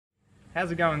How's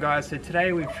it going, guys? So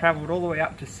today we've travelled all the way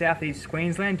up to southeast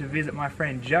Queensland to visit my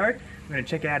friend Joe. We're going to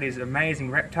check out his amazing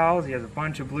reptiles. He has a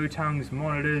bunch of blue tongues,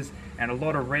 monitors, and a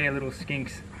lot of rare little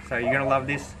skinks. So you're going to love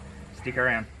this. Stick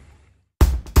around.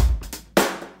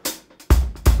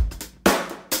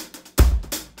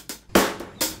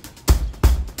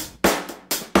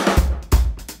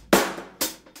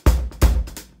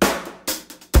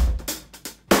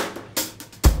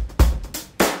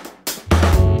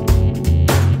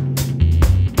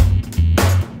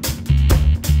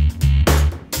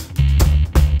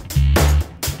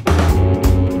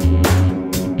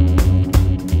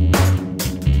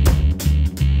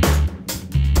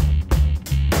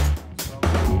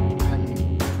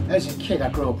 As a kid, I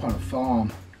grew up on a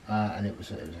farm, and it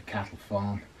was a cattle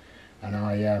farm, and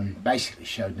I basically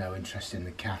showed no interest in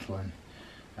the cattle.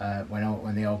 And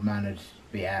when the old man would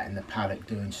be out in the paddock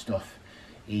doing stuff,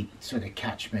 he'd sort of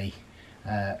catch me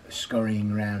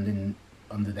scurrying around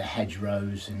under the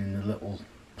hedgerows and in the little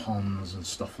ponds and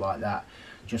stuff like that,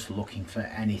 just looking for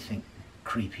anything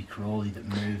creepy crawly that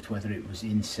moved, whether it was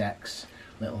insects,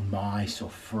 little mice or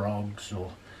frogs, or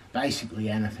basically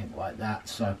anything like that.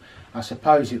 So I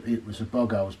suppose it was a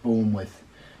bug I was born with,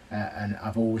 and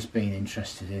I've always been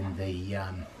interested in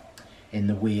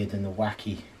the weird and the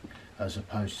wacky as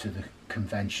opposed to the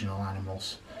conventional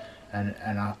animals. And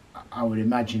I would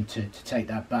imagine to take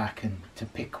that back and to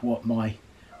pick what my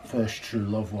first true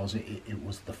love was, it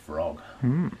was the frog.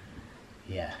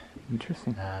 Yeah.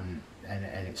 Interesting. And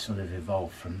it sort of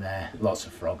evolved from there. Lots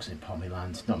of frogs in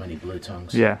Pommyland, not many blue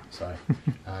tongues. Yeah. So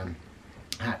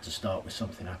I had to start with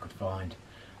something I could find,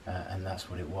 and that's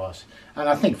what it was. And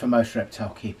I think for most reptile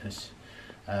keepers,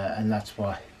 and that's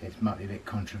why it might be a bit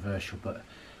controversial, but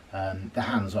the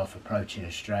hands-off approach in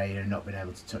Australia and not being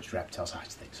able to touch reptiles, I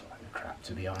just think it's all like crap,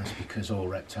 to be honest, because all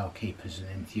reptile keepers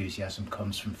and enthusiasm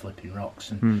comes from flipping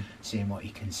rocks and seeing what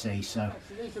you can see. So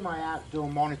these are my outdoor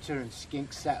monitor and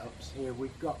skink setups here.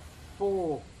 We've got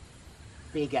 4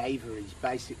 big aviaries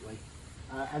basically.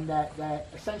 And they're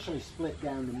essentially split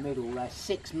down the middle. They're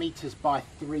 6 meters by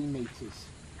 3 meters.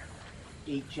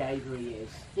 Each aviary is.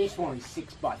 This one is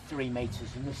 6 by 3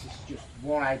 meters, and this is just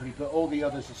one aviary, but all the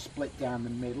others are split down the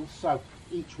middle. So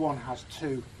each one has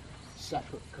 2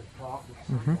 separate compartments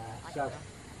in there. So,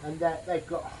 and they've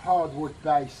got a hardwood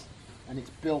base, and it's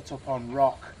built up on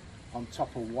rock, on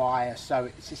top of wire. So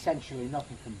it's essentially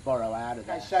nothing can burrow out of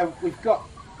there. So we've got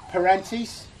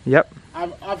perenties. Yep.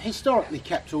 I've historically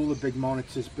kept all the big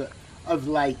monitors, but of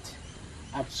late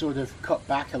I've sort of cut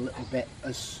back a little bit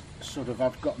as sort of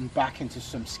I've gotten back into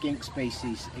some skink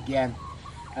species again,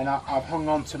 and I've hung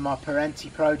on to my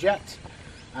perentie project,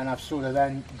 and I've sort of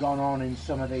then gone on in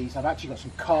some of these. I've actually got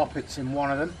some carpets in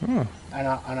one of them, and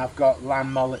I've got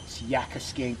land mullets, yakka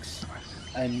skinks,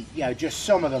 and you know, just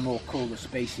some of the more cooler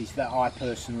species that I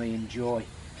personally enjoy.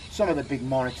 Some of the big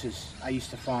monitors, I used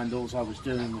to find all I was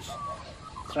doing was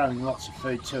throwing lots of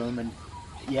food to them, and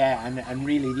yeah, and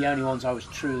really the only ones I was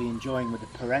truly enjoying were the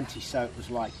perentie. So it was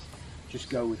like, just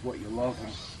go with what you love,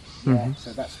 and yeah,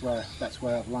 so that's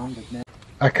where I've landed now.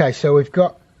 Okay, so we've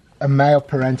got a male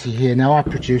perentie here. Now I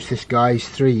produced this guy, he's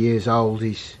 3 years old.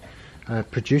 He's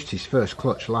produced his first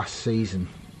clutch last season,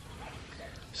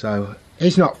 so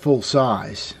he's not full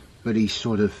size, but he's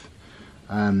sort of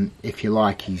if you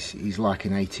like, he's like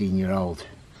an 18-year-old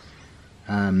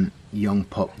young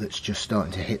pup that's just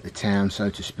starting to hit the town, so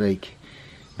to speak.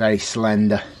 Very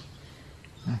slender,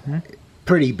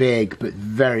 pretty big, but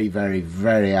very, very,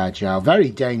 very agile. Very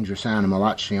dangerous animal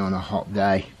actually on a hot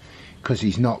day, because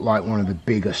he's not like one of the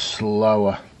bigger,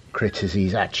 slower critters.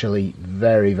 He's actually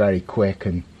very, very quick.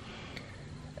 And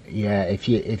yeah, if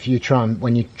you try and,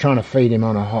 when you're trying to feed him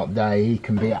on a hot day, he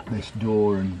can be at this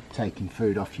door and taking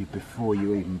food off you before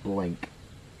you even blink.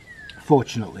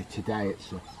 Fortunately today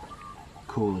it's a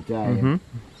cooler day, and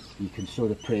you can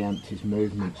sort of preempt his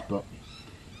movements, but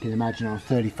you can imagine on a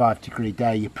 35-degree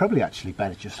day you're probably actually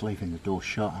better just leaving the door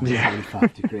shut on a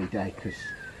 35-degree day, because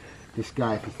this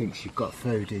guy, if he thinks you've got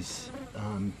food, is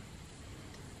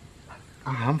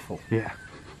a handful. Yeah.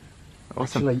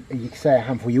 Awesome. Actually, you could say a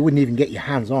handful. You wouldn't even get your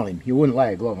hands on him. You wouldn't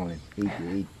lay a glove on him.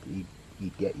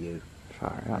 He'd get you.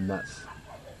 Far out. And that's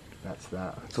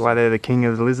that. That's why they're the king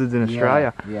of the lizards in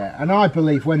Australia. Yeah, and I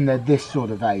believe when they're this sort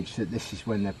of age, that this is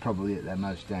when they're probably at their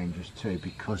most dangerous too,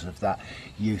 because of that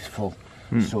youthful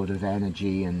sort of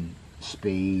energy and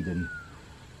speed and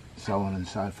so on and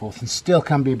so forth, and still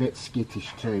can be a bit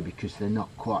skittish too, because they're not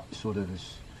quite sort of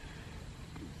as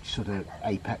sort of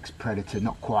apex predator,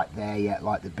 not quite there yet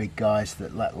like the big guys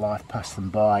that let life pass them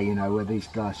by, you know, where these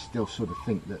guys still sort of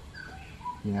think that,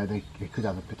 you know, they could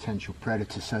have a potential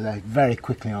predator, so they're very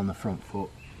quickly on the front foot.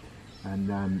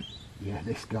 And yeah,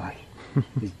 this guy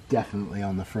is definitely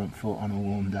on the front foot on a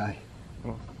warm day.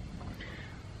 Oh.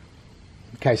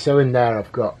 Okay, so in there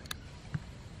I've got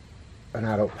an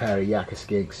adult pair of yakka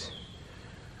skinks,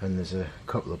 and there's a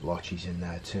couple of blotchies in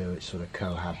there too. It's sort of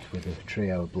cohabbed with a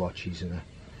trio of blotchies and a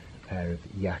pair of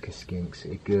yakka skinks,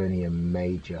 Igurnia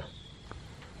major,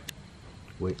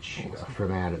 which are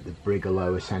from out at the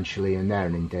Brigalow essentially, and they're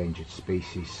an endangered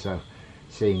species. So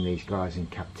seeing these guys in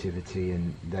captivity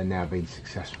and they're now being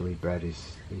successfully bred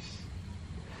is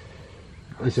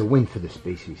a win for the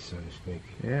species, so to speak.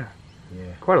 Yeah.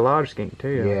 Yeah. Quite a large skink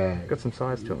too. Yeah. Got some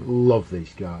size to them. Love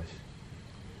these guys.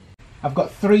 I've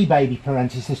got 3 baby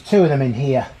perenties. There's 2 of them in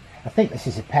here. I think this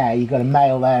is a pair. You've got a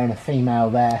male there and a female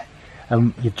there.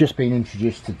 You've just been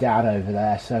introduced to Dad over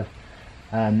there. So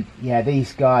yeah,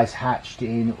 these guys hatched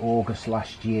in August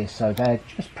last year, so they're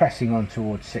just pressing on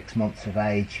towards 6 months of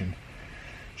age and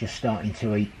just starting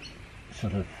to eat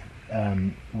sort of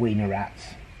weaner rats.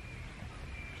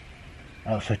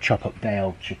 I also chop up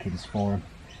day-old chickens for them.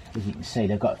 As you can see,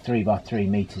 they've got 3 by 3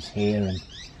 meters here and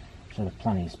sort of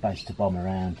plenty of space to bomb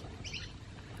around.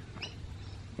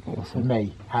 Awesome. For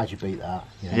me, how'd you beat that?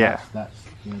 You know, yeah.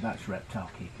 That's reptile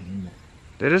keeping, isn't it?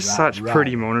 They're just such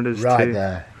pretty monitors right too.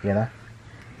 There, you know.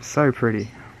 So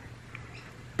pretty.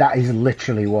 That is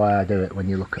literally why I do it. When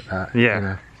you look at that, yeah. You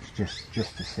know, it's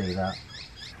just to see that.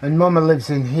 And Mama lives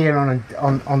in here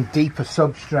on deeper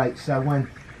substrate, so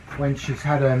when she's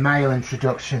had her male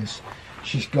introductions,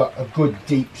 she's got a good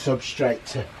deep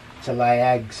substrate to lay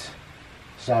eggs.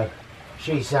 So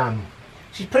she's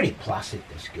pretty placid,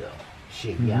 this girl.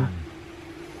 She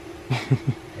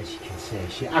as you can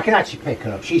see, I can actually pick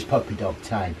her up. She's puppy dog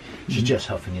tame. She's just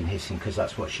huffing and hissing because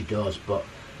that's what she does. But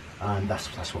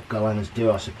that's what goannas do,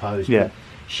 I suppose. Yeah. But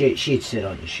she'd sit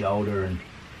on your shoulder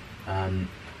and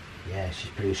yeah,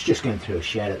 she's pretty. She's just going through a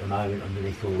shed at the moment.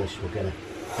 Underneath all this, we'll get a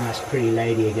nice pretty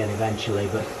lady again eventually.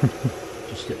 But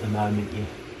just at the moment, you're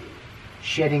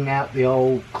shedding out the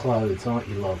old clothes, aren't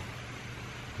you, love?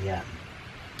 Yeah.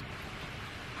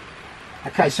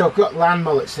 Okay, so I've got land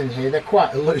mullets in here. They're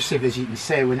quite elusive, as you can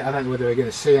see. I don't know whether we're going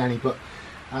to see any, but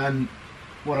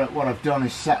what I've done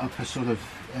is set up a sort of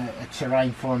a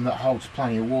terrain for them that holds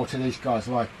plenty of water. These guys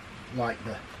like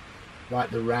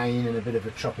the rain and a bit of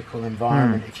a tropical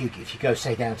environment. If you go,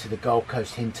 say, down to the Gold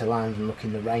Coast hinterland and look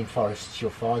in the rainforests,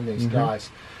 you'll find these guys.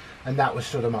 And that was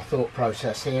sort of my thought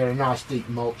process here. A nice deep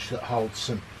mulch that holds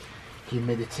some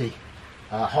humidity,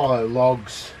 hollow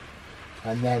logs,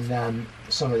 and then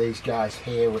some of these guys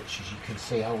here, which, as you can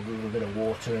see, hold a little bit of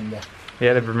water in the...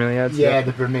 Yeah, the bromeliads. Yeah,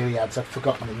 the bromeliads. I've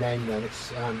forgotten the name then.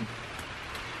 It's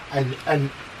and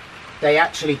they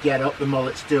actually get up, the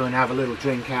mullets do, and have a little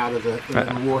drink out of the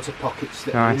little water pockets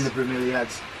that are in the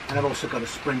bromeliads. And I've also got a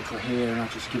sprinkler here, and I'll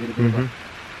just give it a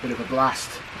bit of a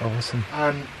blast. Awesome.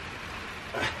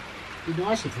 It'd be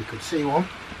nice if we could see one.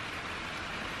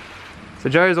 So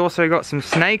Joe's also got some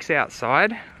snakes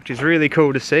outside, which is really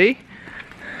cool to see.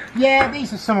 Yeah,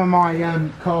 these are some of my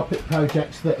carpet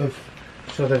projects that have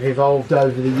sort of evolved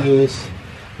over the years.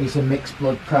 These are mixed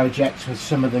blood projects with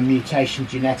some of the mutation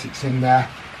genetics in there.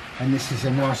 And this is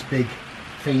a nice big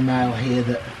female here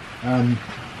that,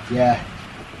 yeah,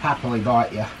 happily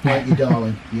bite you. Won't you,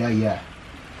 darling? Yeah.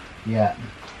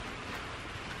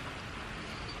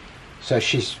 So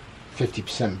she's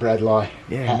 50% bredli,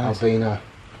 nice. albino.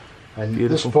 And beautiful.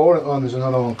 There's 4 at one, there's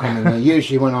another one coming there.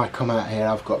 Usually when I come out here,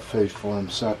 I've got food for them,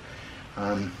 so...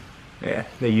 yeah,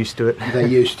 they're used to it. They're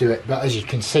used to it, but as you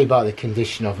can see by the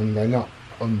condition of them, they're not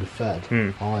underfed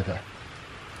either.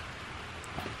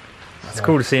 It's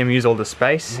cool to see them use all the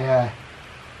space. Yeah.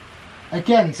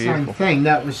 Again, same thing.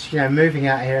 That was, moving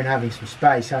out here and having some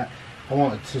space. I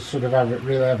wanted to sort of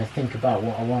really have a think about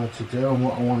what I wanted to do and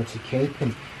what I wanted to keep,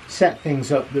 and set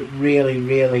things up that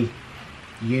really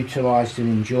utilised and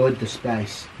enjoyed the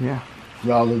space. Yeah.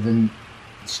 Rather than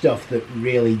stuff that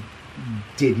really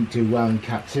didn't do well in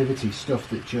captivity. Stuff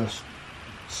that just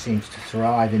seems to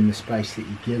thrive in the space that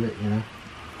you give it,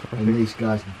 And these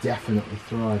guys definitely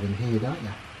thrive in here, don't you?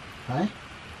 Hey?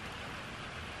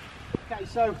 Okay,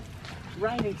 so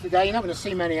raining today. You're not going to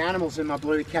see many animals in my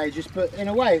blue cages, but in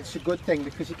a way it's a good thing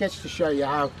because it gets to show you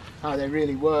how they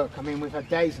really work. I mean, we've had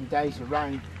days and days of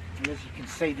rain, and as you can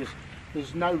see,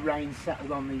 there's no rain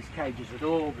settled on these cages at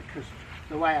all because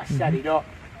the way I set it up,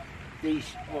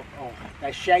 these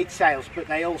they're shade sails, but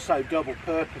they also double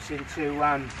purpose into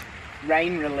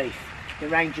rain relief. The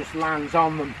rain just lands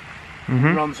on them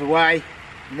and runs away,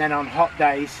 and then on hot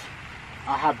days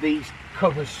I have these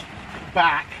covers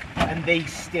back and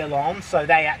these still on, so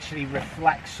they actually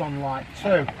reflect sunlight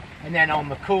too. And then on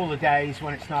the cooler days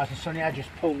when it's nice and sunny, I just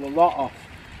pull the lot off.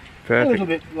 Perfect. A little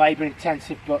bit labour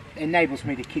intensive, but enables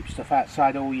me to keep stuff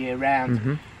outside all year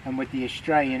round. And with the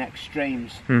Australian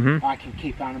extremes, I can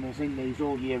keep animals in these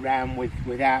all year round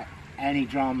without any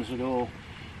dramas at all,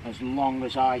 as long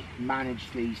as I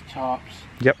manage these tarps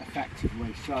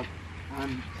effectively. So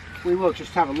we will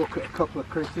just have a look at a couple of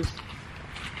critters.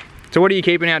 So what are you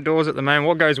keeping outdoors at the moment?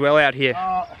 What goes well out here?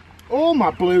 All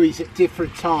my blueies at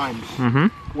different times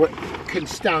can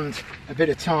stand a bit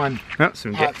of time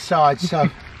outside. So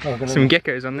some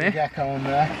geckos on there. Gecko on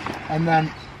there, and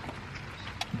then.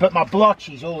 But my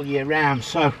blotchies all year round.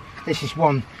 So this is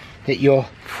one that you're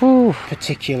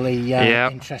particularly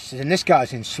interested in. This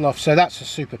guy's in slough, so that's a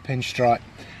super pinstripe.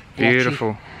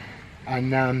 Beautiful.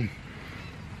 And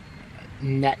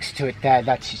next to it there,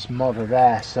 that's his mother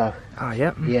there. So. Oh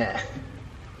yep. Yeah.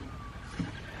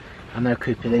 I know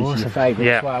Cooper, these are your favourite,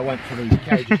 that's why I went for these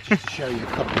cages just to show you a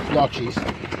couple of blotches.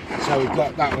 So we've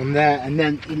got that one there, and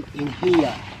then in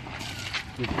here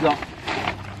we've got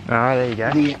there you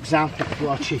go. The example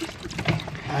blotchy.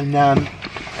 And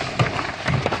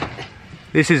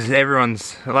this is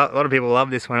everyone's, a lot of people love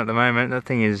this one at the moment. That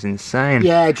thing is insane.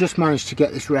 Yeah, I just managed to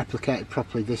get this replicated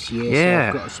properly this year, so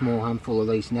I've got a small handful of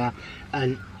these now.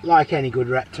 And like any good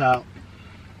reptile,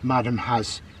 Madam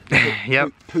has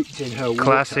pooped in her water.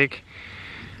 Classic.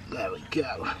 There we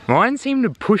go. Mine seem to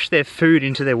push their food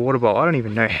into their water bowl. I don't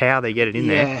even know how they get it in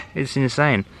there. It's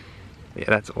insane. Yeah,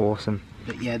 that's awesome.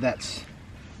 But yeah, that's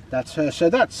her. So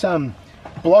that's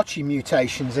blotchy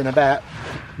mutations in about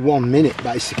 1 minute,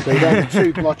 basically. They're the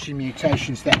two blotchy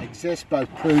mutations that exist,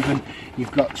 both proven.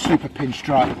 You've got super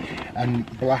pinstripe and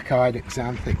black-eyed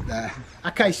xanthic there.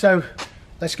 Okay, so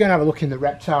let's go and have a look in the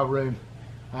reptile room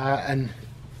and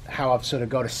how I've sort of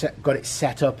got it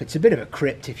set up. It's a bit of a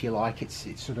crypt, if you like. It's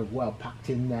sort of well packed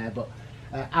in there, but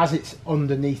as it's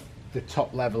underneath the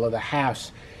top level of the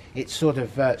house, it sort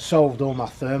of solved all my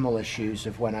thermal issues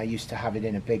of when I used to have it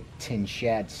in a big tin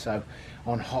shed. So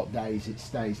on hot days it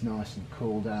stays nice and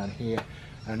cool down here,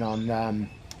 and on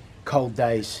cold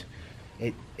days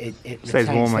it stays retains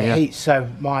warmer, the heat. So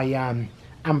my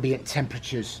ambient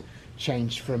temperatures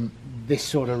changed from this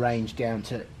sort of range down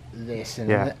to this,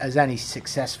 and as any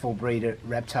successful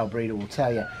reptile breeder will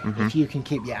tell you, if you can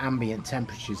keep your ambient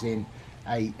temperatures in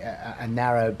a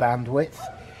narrow bandwidth,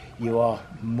 you are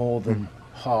more than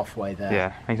halfway there.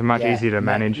 Yeah, makes it much easier to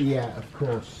manage. Yeah, of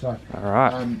course. So, all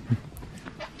right.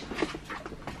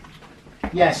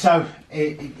 Yeah, so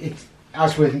it's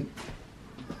as with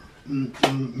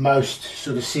most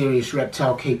sort of serious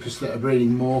reptile keepers that are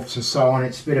breeding morphs and so on,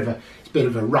 it's a bit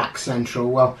of a rack central.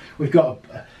 Well, we've got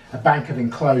a bank of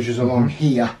enclosures along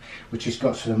here, which has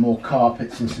got sort of more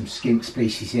carpets and some skink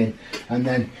species in, and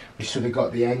then we've sort of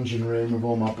got the engine room of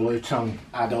all my blue tongue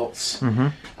adults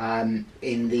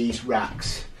in these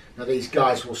racks. Now these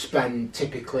guys will spend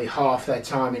typically half their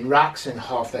time in racks and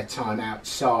half their time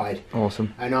outside.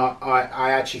 Awesome. And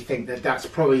I actually think that that's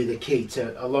probably the key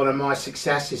to a lot of my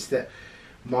success, is that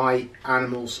my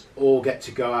animals all get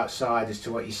to go outside, as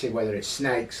to what you see, whether it's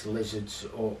snakes, lizards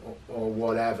or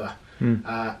whatever.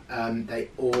 They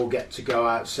all get to go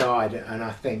outside, and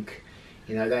I think,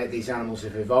 you know, these animals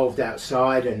have evolved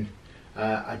outside, and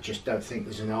I just don't think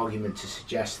there's an argument to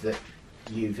suggest that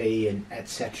UV and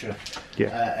etc.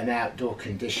 And outdoor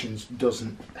conditions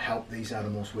doesn't help these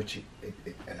animals, which it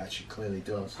actually clearly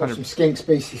does. Got some skink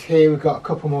species here. We've got a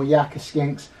couple more yakka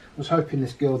skinks. I was hoping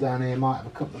this girl down here might have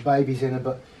a couple of babies in her,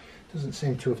 but doesn't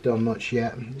seem to have done much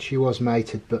yet. She was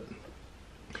mated, but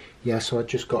yeah, so I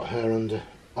just got her under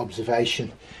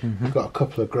observation. We've got a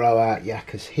couple of grow out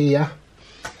yakkas here,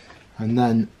 and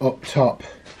then up top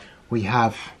we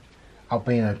have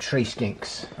albino tree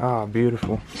skinks. Oh,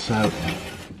 beautiful. So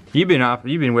you've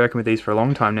been working with these for a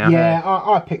long time now. Yeah,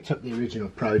 I picked up the original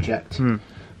project.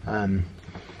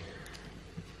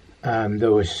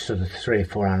 There was sort of 3 or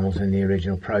 4 animals in the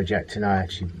original project, and I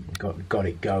actually got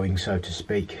it going, so to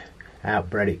speak.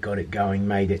 Outbred it, got it going,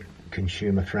 made it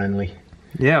consumer friendly.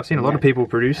 Yeah, I've seen a lot of people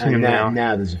producing them now.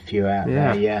 Now there's a few out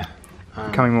there,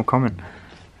 becoming more common.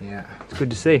 Yeah. It's good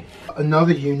to see.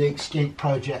 Another unique skink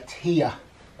project here,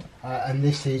 and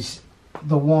this is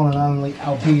the one and only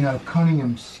albino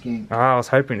Cunningham skink. Oh, I was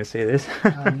hoping to see this.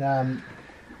 And,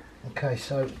 okay,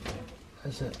 so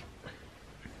there's a...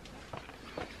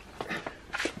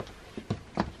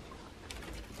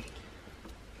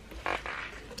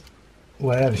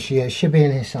 Wherever she is, she'll be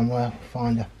in here somewhere. I'll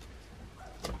find her.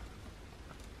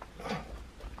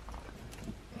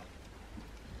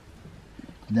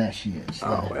 There she is. There.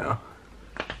 Oh wow.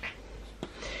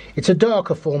 It's a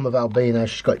darker form of albino.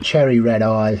 She's got cherry red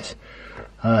eyes.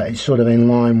 It's sort of in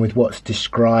line with what's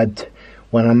described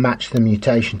when I match the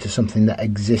mutation to something that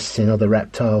exists in other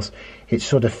reptiles, it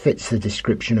sort of fits the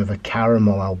description of a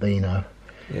caramel albino.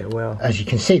 Yeah, well, as you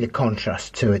can see the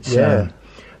contrast to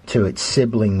its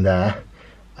sibling there.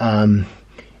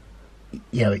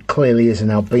 You know, it clearly is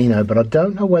an albino, but I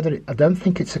don't know whether I don't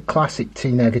think it's a classic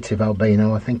T negative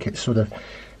albino. I think it sort of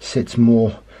sits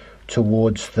more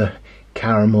towards the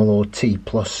caramel or T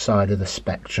plus side of the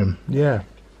spectrum. Yeah.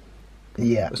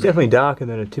 Yeah. It's definitely darker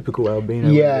than a typical albino.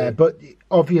 Yeah, but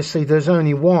obviously there's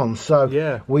only one,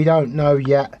 so we don't know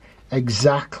yet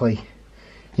exactly.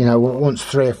 You know, once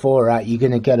 3 or 4 are out, you're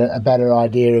going to get a better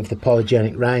idea of the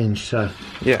polygenic range. So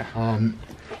yeah.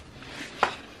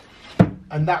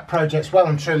 And that project's well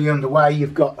and truly underway.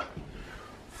 You've got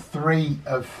 3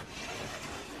 of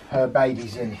her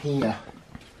babies in here.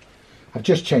 I've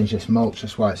just changed this mulch,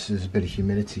 that's why there's a bit of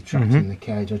humidity trapped in the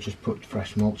cage. I just put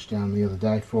fresh mulch down the other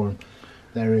day for them.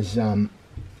 There is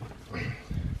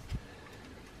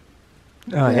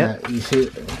yeah, you see,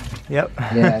 yep.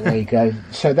 Yeah, there you go.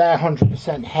 So they're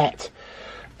 100% het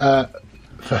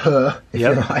for her, if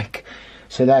you like.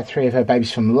 So they're 3 of her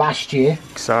babies from last year.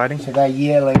 Exciting. So they're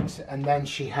yearlings, and then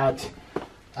she had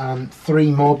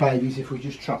 3 more babies. If we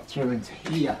just trot through into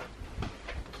here,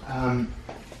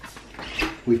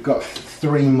 we've got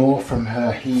 3 more from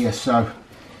her here. So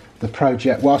the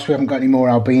project, whilst we haven't got any more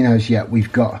albinos yet,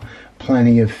 we've got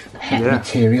plenty of het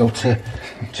material to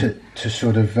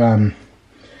sort of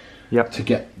to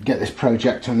get this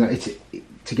project on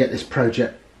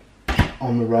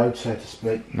the road, so to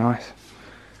speak. Nice.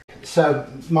 So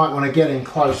might want to get in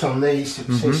close on these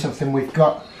to see something. We've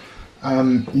got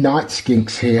night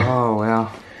skinks here. Oh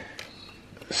wow.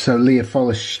 So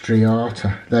Leopholis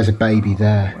striata. There's a baby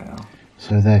there. Oh, wow.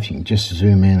 So there, if you can just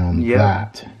zoom in on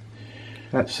that.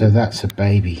 That's a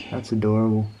baby. That's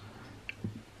adorable.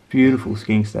 Beautiful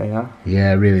skinks they are.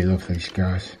 Yeah, I really love these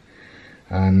guys.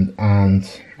 And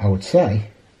I would say,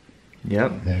 there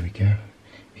we go.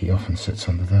 He often sits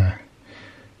under there.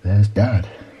 There's Dad.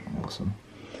 Awesome.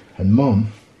 And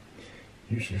Mum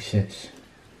usually sits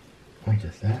right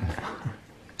just there.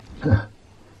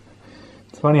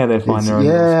 It's funny how they find their own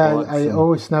little spots. I and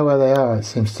always know where they are, it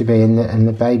seems to be, and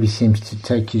the baby seems to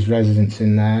take his residence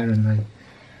in there, and they,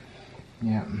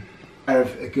 yeah. Pair of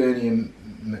Agurnium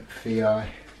McPhii.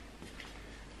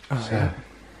 Oh, yeah.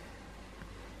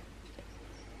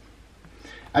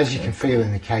 As you can feel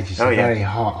in the cages, they're very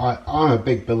hot. I'm a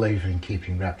big believer in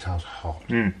keeping reptiles hot.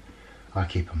 I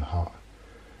keep them hot.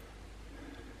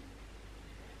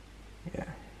 Yeah,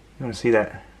 you want to see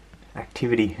that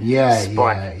activity.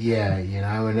 Spike. Yeah, you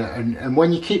know, and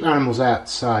when you keep animals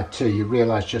outside too, you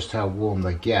realise just how warm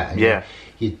they get. And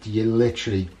you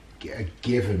literally are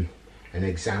given an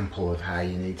example of how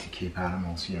you need to keep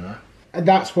animals, you know. And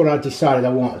that's what I decided I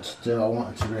wanted to do. I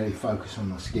wanted to really focus on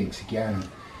my skinks again.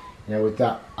 You know, with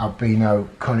that albino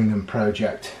Cunningham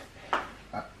project,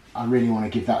 I really want to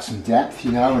give that some depth,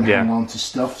 you know, and hang on to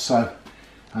stuff. So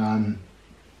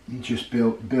you just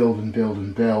build and build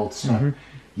and build. So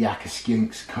Yakka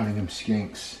skinks, Cunningham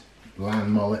skinks,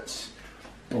 land mullets,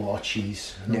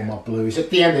 blotchies, and all my blues.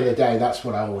 At the end of the day, that's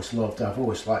what I always loved. I've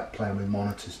always liked playing with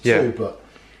monitors too, but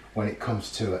when it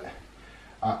comes to it,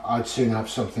 I'd sooner have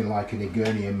something like an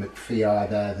Agurnium McPhii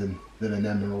there than an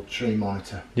emerald tree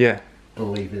monitor. Yeah.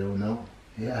 Believe it or not.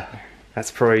 Yeah.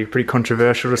 That's probably pretty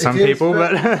controversial to some people,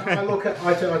 but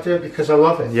I do it because I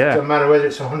love it. Yeah. It doesn't matter whether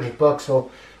it's $100 or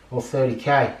 30k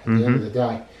at the end of the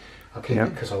day. I keep it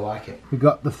because I like it. We've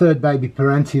got the 3rd baby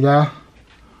perentie there.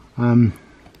 I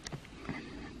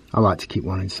like to keep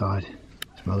one inside.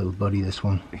 It's my little buddy, this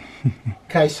one.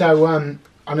 Okay, so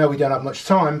I know we don't have much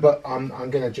time, but I'm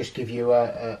going to just give you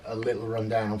a little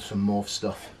rundown on some morph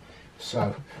stuff.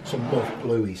 So some morph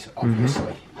blueies,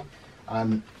 obviously.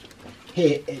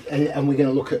 Here, and we're going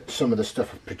to look at some of the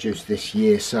stuff I've produced this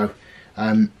year. So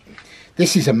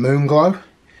this is a moon glow.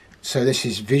 So this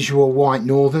is visual white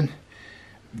northern,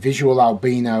 visual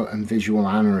albino, and visual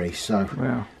anery. So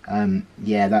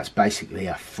yeah, that's basically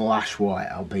a flash white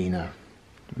albino.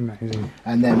 Amazing.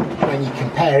 And then when you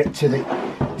compare it to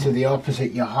the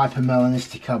opposite, your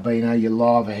hypermelanistic albino, your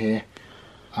lava here,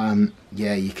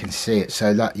 yeah, you can see it.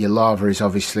 So that your lava is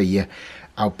obviously your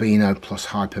albino plus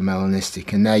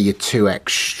hypermelanistic, and they're your 2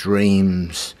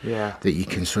 extremes that you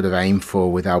can sort of aim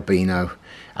for with albino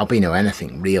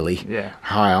anything really,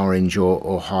 high orange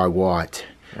or high white.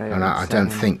 And I don't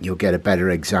think you'll get a better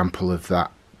example of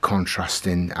that contrast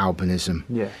in albinism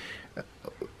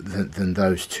than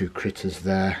those 2 critters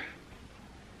there.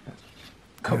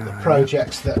 A couple of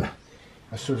projects that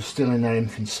are sort of still in their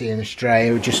infancy in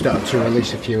Australia. We're just starting to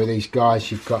release a few of these guys.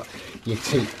 You've got your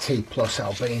T plus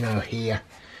albino here.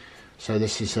 So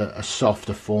this is a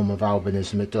softer form of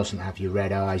albinism. It doesn't have your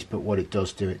red eyes, but what it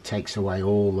does do, it takes away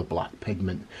all the black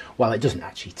pigment. Well, it doesn't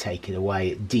actually take it away,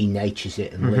 it denatures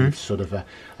it and leaves sort of a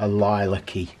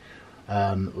lilac-y,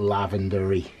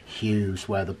 lavendery hues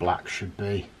where the black should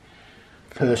be.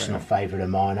 Personal favourite of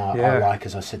mine. I like,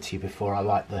 as I said to you before, I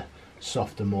like the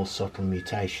softer, more subtle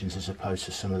mutations as opposed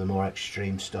to some of the more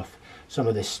extreme stuff. Some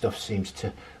of this stuff seems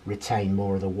to retain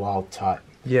more of the wild type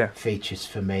features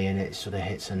for me, and it sort of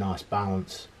hits a nice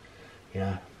balance, you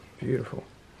know. Beautiful.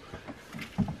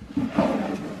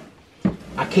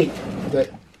 I keep the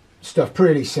stuff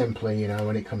pretty simply, you know,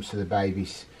 when it comes to the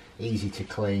babies. Easy to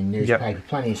clean, newspaper,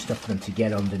 plenty of stuff for them to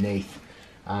get underneath.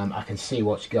 I can see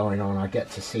what's going on. I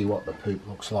get to see what the poop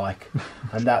looks like,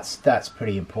 and that's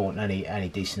pretty important. Any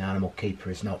decent animal keeper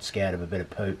is not scared of a bit of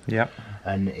poop. Yep.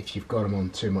 And if you've got them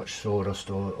on too much sawdust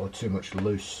or too much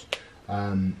loose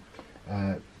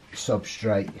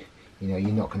substrate, you know,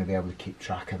 you're not going to be able to keep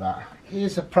track of that.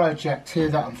 Here's a project here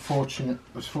that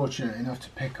was fortunate enough to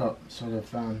pick up sort of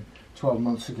 12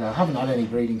 months ago. I haven't had any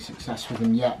breeding success with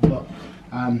them yet, but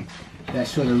they're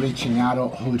sort of reaching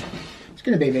adulthood. It's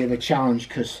going to be a bit of a challenge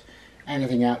because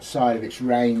anything outside of its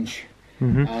range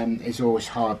is always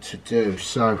hard to do.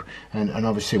 So, and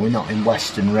obviously we're not in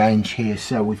Western range here,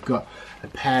 so we've got a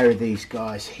pair of these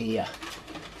guys here.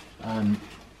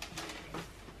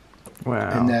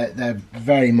 Wow. And they're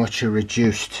very much a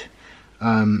reduced,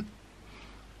 I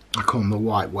call them the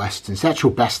white westerns. The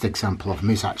actual best example of them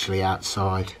is actually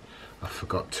outside. I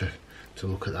forgot to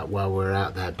look at that while we're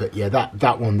out there, but yeah,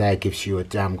 that one there gives you a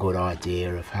damn good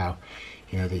idea of how,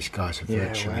 you know, these guys are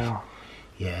virtually,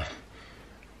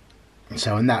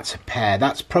 So, and that's a pair.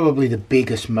 That's probably the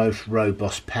biggest, most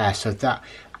robust pair. So that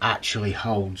actually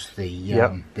holds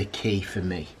the key for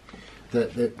me.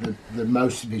 The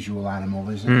most visual animal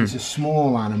is a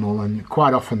small animal, and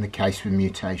quite often the case with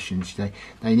mutations, they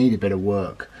need a bit of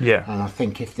work. Yeah. And I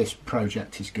think if this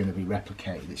project is going to be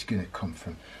replicated, it's going to come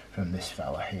from this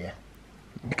fella here.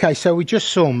 Okay, so we just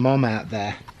saw Mum out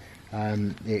there,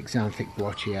 the exanthic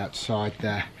blotchy outside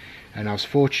there, and I was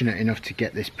fortunate enough to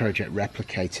get this project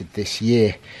replicated this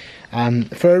year.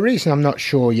 For a reason I'm not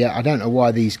sure yet. I don't know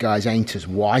why these guys ain't as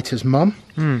white as Mum,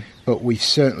 but we've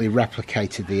certainly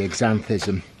replicated the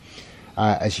exanthism.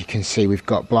 As you can see, we've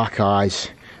got black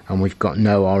eyes and we've got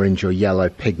no orange or yellow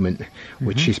pigment,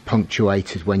 which is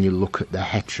punctuated when you look at the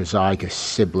heterozygous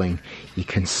sibling. You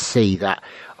can see that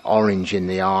orange in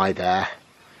the eye there.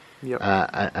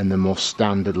 And the more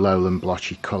standard lowland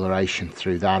blotchy coloration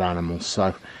through that animal.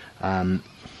 So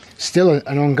still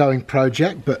an ongoing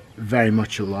project, but very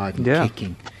much alive and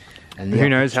kicking. And who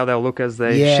knows how they'll look as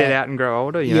they shed out and grow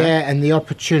older, you know? And the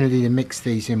opportunity to mix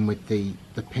these in with the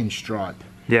pinstripe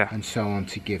and so on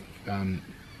to give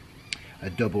a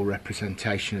double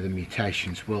representation of the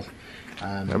mutations will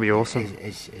that'll be awesome.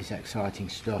 Is exciting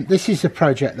stuff. This is a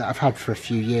project that I've had for a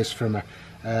few years from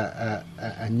a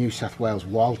New South Wales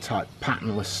wild type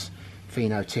patternless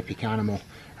phenotypic animal,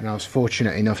 and I was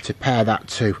fortunate enough to pair that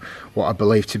to what I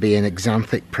believe to be an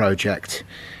exanthic project,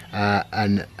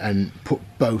 and put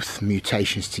both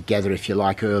mutations together, if you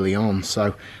like, early on.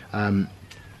 So a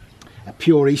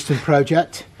pure eastern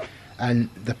project, and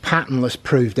the patternless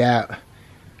proved out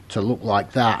to look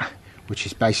like that, which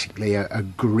is basically a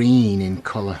green in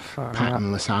colour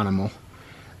patternless animal.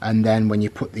 And then when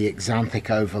you put the exanthic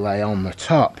overlay on the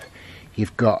top,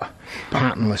 you've got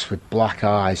patternless with black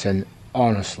eyes, and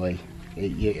honestly,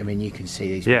 I mean, you can see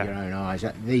these with your own eyes.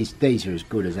 These are as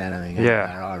good as anything out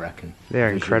there, I reckon.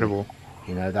 They're incredible.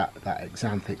 You know, that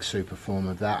exanthic super form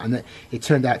of that, and it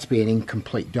turned out to be an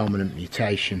incomplete dominant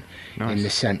mutation in the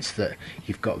sense that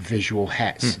you've got visual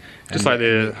hets, just like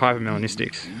the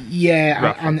hypermelanistics.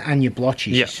 And your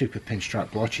blotchies, your super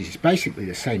pinstripe blotchies. It's basically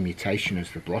the same mutation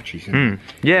as the blotchies. In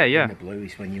the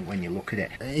blueies when you look at it.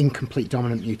 Incomplete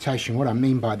dominant mutation. What I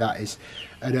mean by that is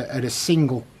at a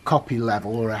single copy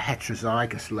level or a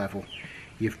heterozygous level,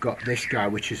 you've got this guy,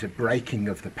 which is a breaking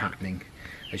of the patterning.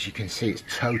 As you can see, it's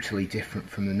totally different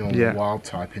from the normal wild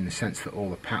type in the sense that all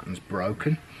the pattern's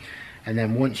broken. And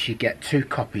then once you get two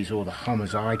copies, or the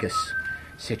homozygous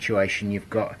situation, you've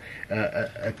got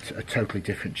a totally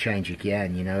different change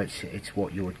again. You know, it's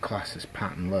what you would class as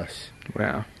patternless.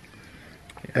 Wow.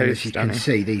 And as you can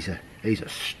see, these are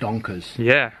stonkers.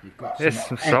 Yeah. You've got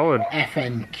some solid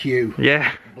FNQ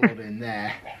blood in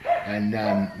there, and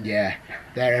they're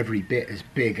every bit as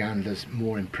big and as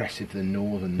more impressive than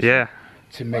northerns. Yeah.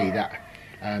 To me, that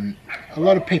a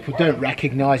lot of people don't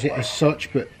recognise it as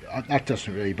such, but that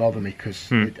doesn't really bother me,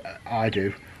 because I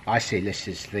do. I see this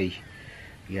as the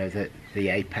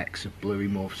apex of bluey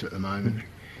morphs at the moment.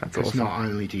 That's because awesome. not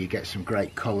only do you get some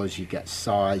great colours, you get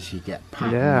size, you get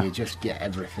pattern, you just get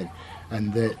everything.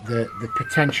 And the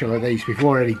potential of these, we've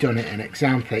already done it in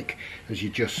Xanthic, as you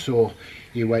just saw.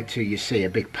 You wait till you see a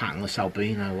big patternless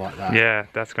albino like that. Yeah,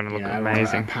 that's going to look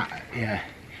amazing.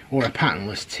 Or a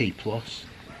patternless T+.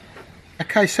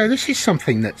 Okay, so this is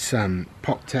something that's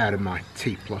popped out of my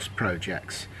T+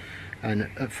 projects. And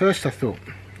at first I thought,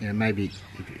 you know, maybe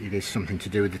it is something to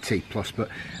do with the T+, but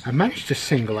I managed to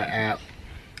single it out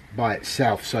by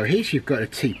itself. So here you've got a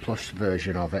T+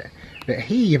 version of it, but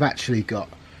here you've actually got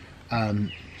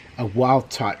a wild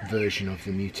type version of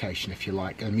the mutation, if you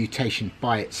like, a mutation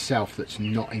by itself that's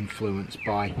not influenced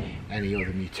by any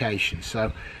other mutation.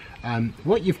 So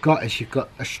what you've got is you've got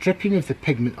a stripping of the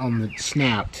pigment on the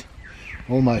snout,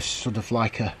 almost sort of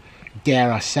like a,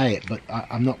 dare I say it, but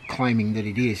I'm not claiming that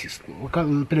it is. We've got a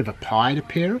little bit of a pied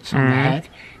appearance on the head.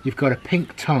 You've got a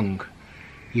pink tongue,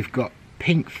 you've got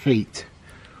pink feet,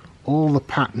 all the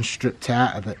pattern stripped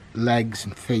out of the legs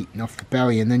and feet and off the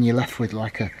belly, and then you're left with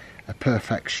like a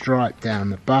perfect stripe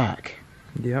down the back.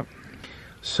 Yep.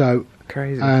 So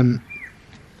crazy.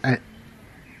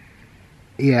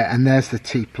 Yeah, and there's the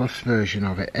T+ version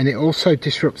of it, and it also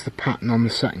disrupts the pattern on the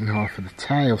second half of the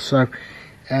tail. So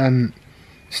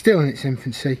still in its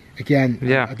infancy. Again,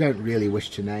 I don't really wish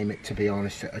to name it, to be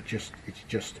honest. It's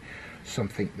just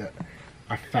something that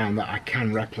I found that I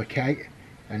can replicate,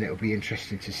 and it'll be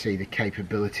interesting to see the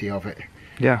capability of it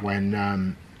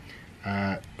when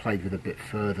played with a bit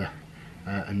further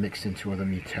and mixed into other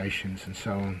mutations and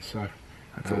so on. So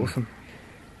that's awesome.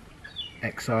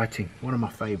 Exciting. One of my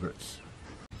favourites.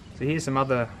 So here's some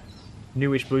other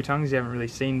newish blue tongues you haven't really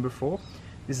seen before.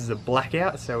 This is a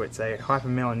blackout, so it's a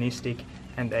hypermelanistic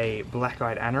and a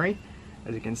black-eyed anery.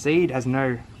 As you can see, it has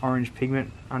no orange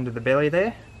pigment under the belly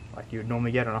there, like you would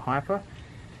normally get on a hyper.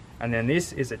 And then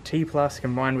this is a T+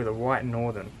 combined with a white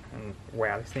northern. And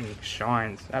wow, this thing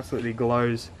shines, absolutely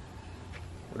glows.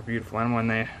 What a beautiful animal in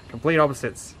there. Complete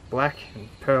opposites, black and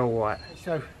pearl white.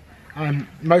 So,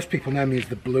 most people know me as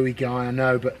the bluey guy, I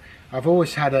know, but I've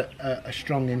always had a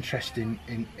strong interest in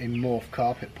morph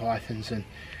carpet pythons, and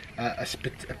a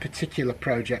particular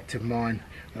project of mine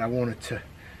that I wanted to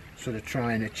sort of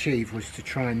try and achieve was to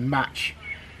try and match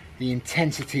the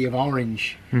intensity of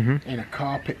orange in a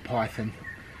carpet python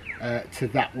to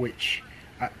that which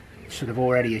I sort of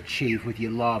already achieved with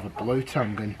your lava blue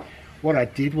tongue. And what I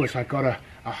did was I got a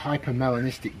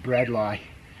hypermelanistic breadlie,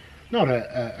 not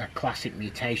a classic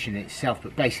mutation in itself,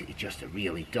 but basically just a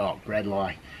really dark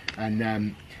breadlie,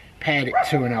 and paired it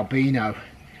to an albino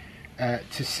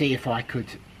to see if I could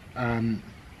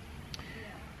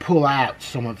pull out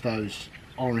some of those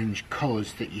orange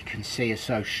colours that you can see are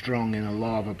so strong in a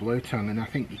lava blue tongue. And I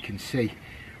think you can see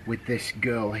with this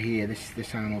girl here,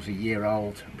 this animal's a year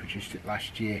old, produced it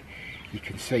last year, you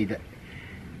can see that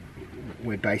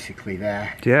we're basically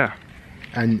there. Yeah.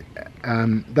 And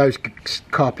those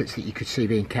carpets that you could see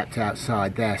being kept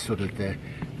outside, they're sort of the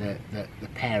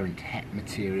parent het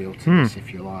material to this,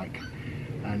 if you like.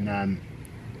 And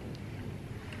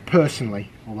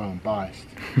personally, although I'm biased,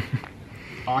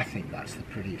 I think that's the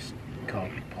prettiest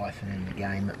carpet python in the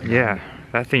game at the moment.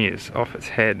 That thing is off its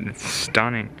head and it's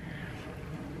stunning.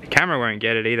 The camera won't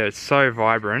get it either, it's so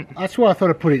vibrant. That's why I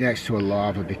thought I'd put it next to a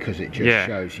lava, because it just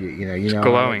shows you, it's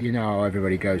glowing. You know how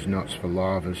everybody goes nuts for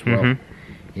lavas. Well,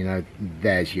 you know,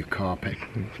 there's your carpet.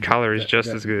 Colour is just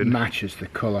as good. Matches the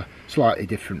colour. Slightly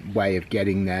different way of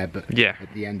getting there, but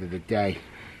at the end of the day,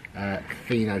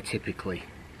 phenotypically,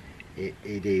 it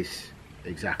is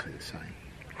exactly the same.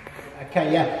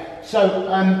 Okay, yeah.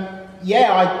 So,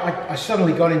 I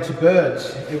suddenly got into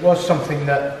birds. It was something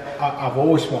that I've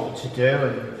always wanted to do,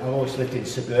 and I've always lived in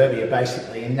suburbia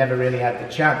basically, and never really had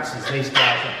the chance, as these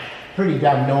guys are pretty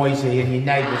damn noisy, and your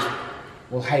neighbours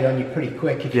will hate on you pretty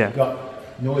quick if you've got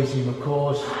noisy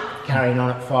macaws carrying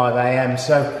on at 5 AM.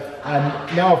 So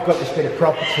now I've got this bit of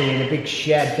property in a big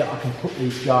shed that I can put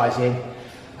these guys in.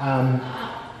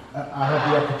 I have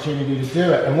the opportunity to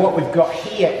do it, and what we've got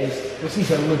here is, this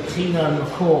is a Latino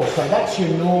macaw, so that's your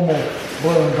normal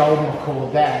blue and gold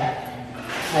macaw there,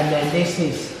 and then this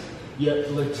is your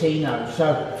Latino.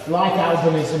 So like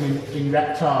albinism in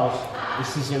reptiles,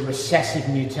 this is a recessive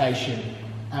mutation,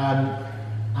 so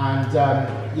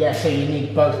you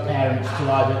need both parents to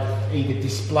either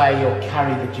display or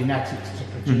carry the genetics to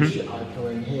produce your opal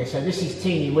in here. So this is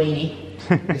Teeny Weeny.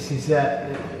 This is a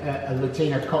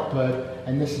Latino cockbird,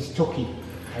 and this is Tookie,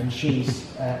 and she's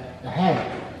the hen.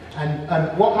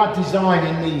 And what my design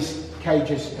in these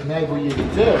cages enable you to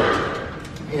do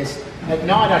is, at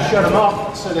night I shut them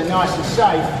off so they're nice and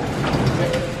safe,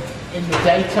 but in the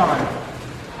daytime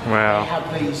I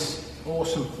have these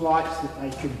awesome flights that they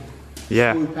can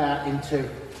Yeah. swoop out into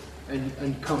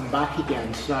and come back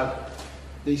again. So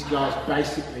these guys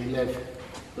basically live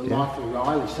the life of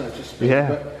Riley, so to speak. Yeah.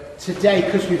 But today,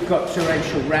 because we've got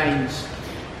torrential rains,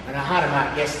 and I had them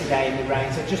out yesterday in the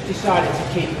rains, I just decided to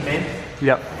keep them in.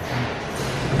 Yep.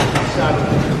 So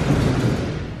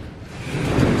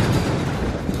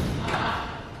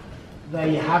there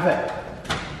you have it.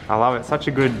 I love it. Such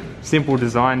a good, simple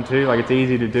design too. Like it's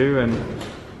easy to do and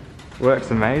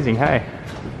works amazing. Hey.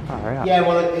 Oh, yeah. Yeah,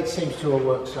 well, it seems to have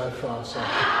worked so far. So,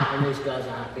 and these guys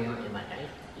are happy, aren't you, mate?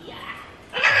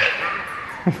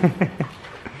 Yeah.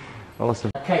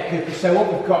 Awesome. Okay, Cooper. So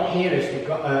what we've got here is we've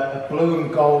got a blue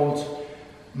and gold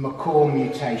macaw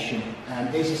mutation.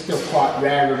 These are still quite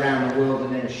rare around the world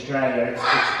and in Australia.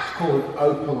 It's called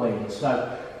opaline.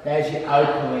 So there's your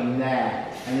opaline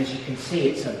there, and as you can see,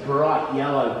 it's a bright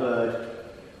yellow bird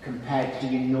compared to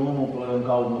your normal blue and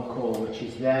gold macaw, which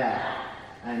is there.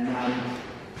 And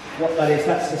what that is,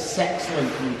 that's a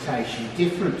sex-linked mutation,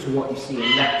 different to what you see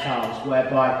in reptiles,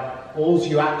 whereby all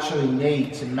you actually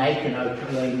need to make an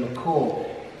opaline macaw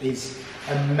is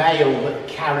a male that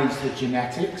carries the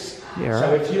genetics. Yeah,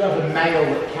 so right. if you have a male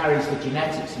that carries the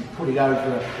genetics and put it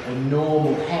over a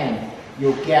normal hen,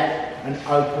 you'll get an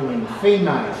opaline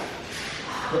female.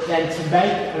 But then to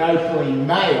make an opaline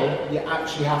male, you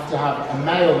actually have to have a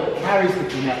male that carries the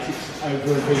genetics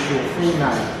over a visual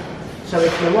female. So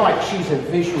if you like, she's a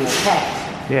visual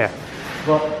pet. Yeah.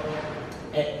 But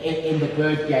in the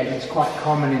bird game, it's quite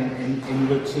common in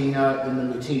the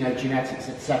Latino genetics,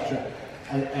 etc.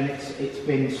 And it's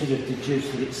been sort of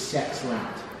deduced that it's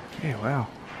sex-linked. Yeah, wow.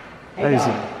 Hey, That is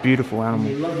guys. a beautiful animal.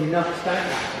 You love your nuts, don't you?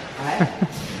 Eh?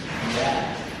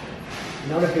 Yeah.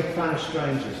 Not a big fan of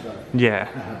strangers, though. Yeah.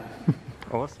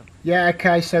 Awesome. Yeah,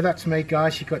 okay, so that's me,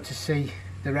 guys. You got to see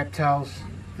the reptiles,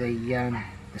 the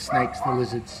snakes, the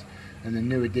lizards, and the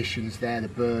new additions there, the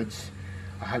birds.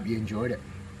 I hope you enjoyed it.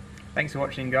 Thanks for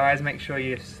watching, guys. Make sure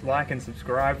you like and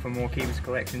subscribe for more Keepers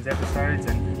Collections episodes,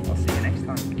 and I'll see you next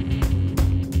time.